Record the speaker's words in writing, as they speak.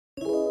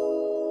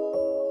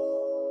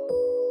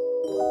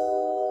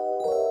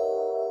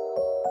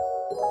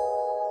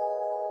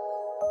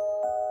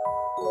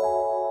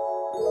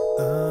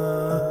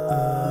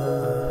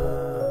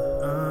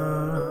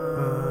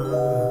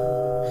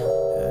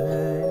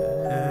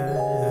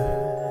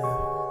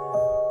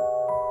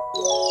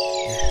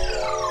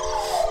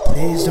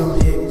Please don't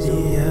hit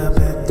me up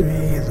at 3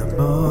 in the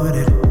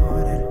morning.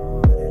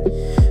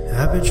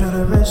 I've been trying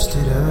to rest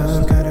it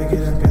up, gotta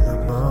get up in the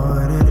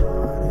morning.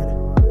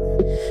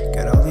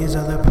 Got all these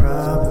other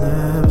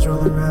problems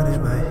rolling around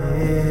in my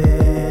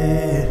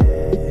head.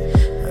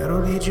 I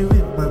don't need you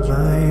in my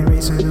mind,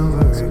 racing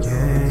over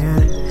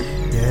again.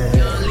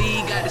 Yeah. I've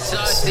been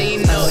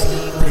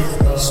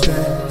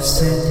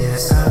stressing, yeah,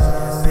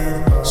 I've been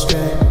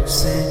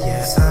stressing,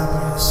 yeah,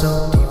 I'm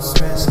so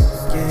depressed,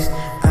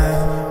 yeah,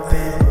 I've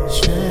been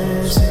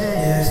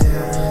stressing,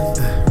 yeah.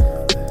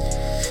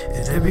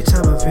 And every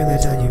time I'm feeling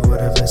down, you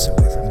wanna mess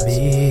with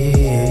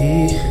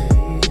me.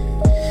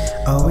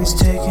 Always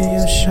taking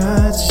your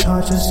shots, it's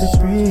hard just to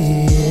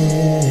breathe.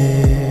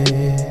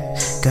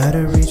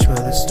 Gotta reach for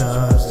the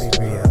stars, leave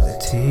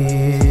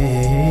reality.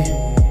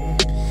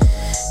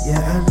 Yeah,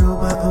 I know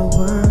my own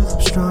worth,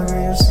 I'm stronger,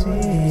 you see.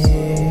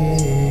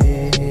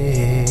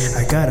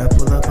 I gotta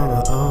pull up on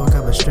my own,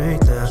 got my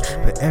strength now.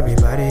 But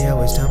everybody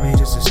always tell me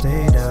just to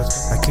stay down.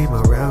 I came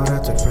around,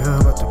 out to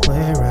frown, about to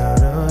play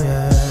around, oh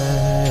yeah.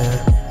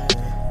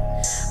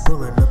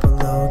 Pulling up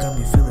alone, got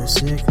me feeling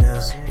sick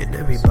now. And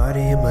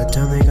everybody in my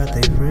town, they got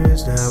their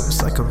friends now.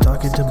 It's like I'm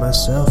talking to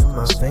myself with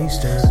my face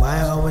down. Why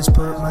I always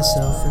put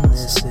myself in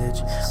this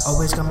sitch?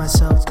 Always got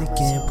myself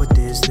thinking, what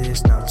is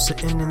this? Now I'm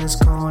sitting in this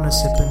corner,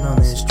 sipping on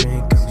this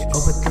drink. Got me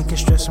overthinking,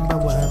 stressing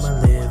about what am I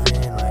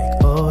living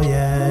like, oh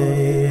yeah,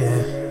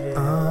 yeah.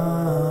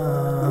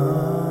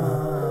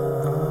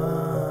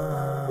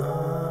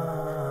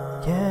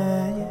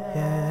 Yeah, yeah,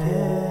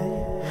 yeah,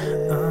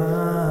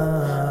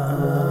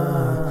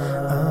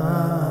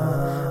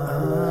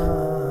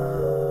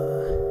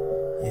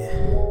 yeah.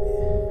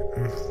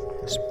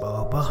 It's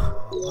Baba.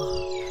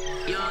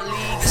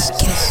 Let's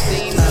get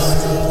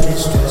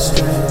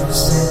it.